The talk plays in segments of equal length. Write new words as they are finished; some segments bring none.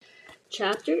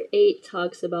Chapter 8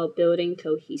 talks about building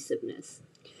cohesiveness,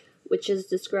 which is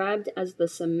described as the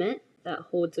cement that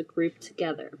holds a group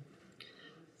together,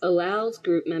 allows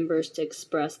group members to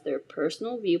express their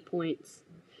personal viewpoints,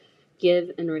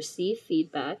 give and receive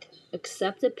feedback,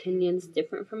 accept opinions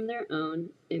different from their own,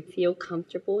 and feel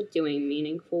comfortable doing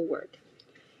meaningful work.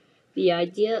 The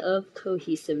idea of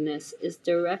cohesiveness is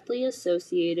directly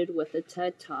associated with a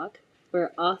TED Talk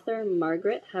where author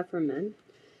Margaret Heffernan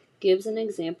gives an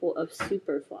example of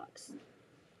superflocks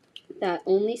that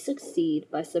only succeed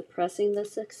by suppressing the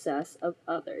success of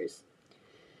others.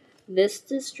 This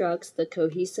destructs the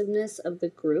cohesiveness of the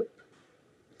group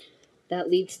that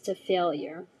leads to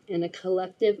failure and a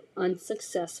collective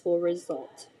unsuccessful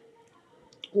result.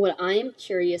 What I am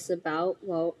curious about,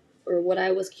 what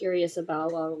I was curious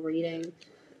about while reading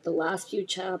the last few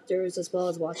chapters as well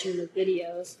as watching the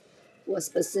videos, was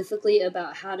specifically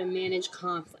about how to manage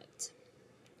conflict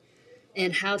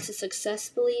and how to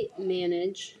successfully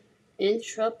manage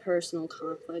intrapersonal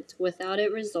conflict without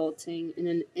it resulting in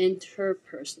an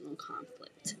interpersonal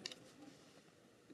conflict.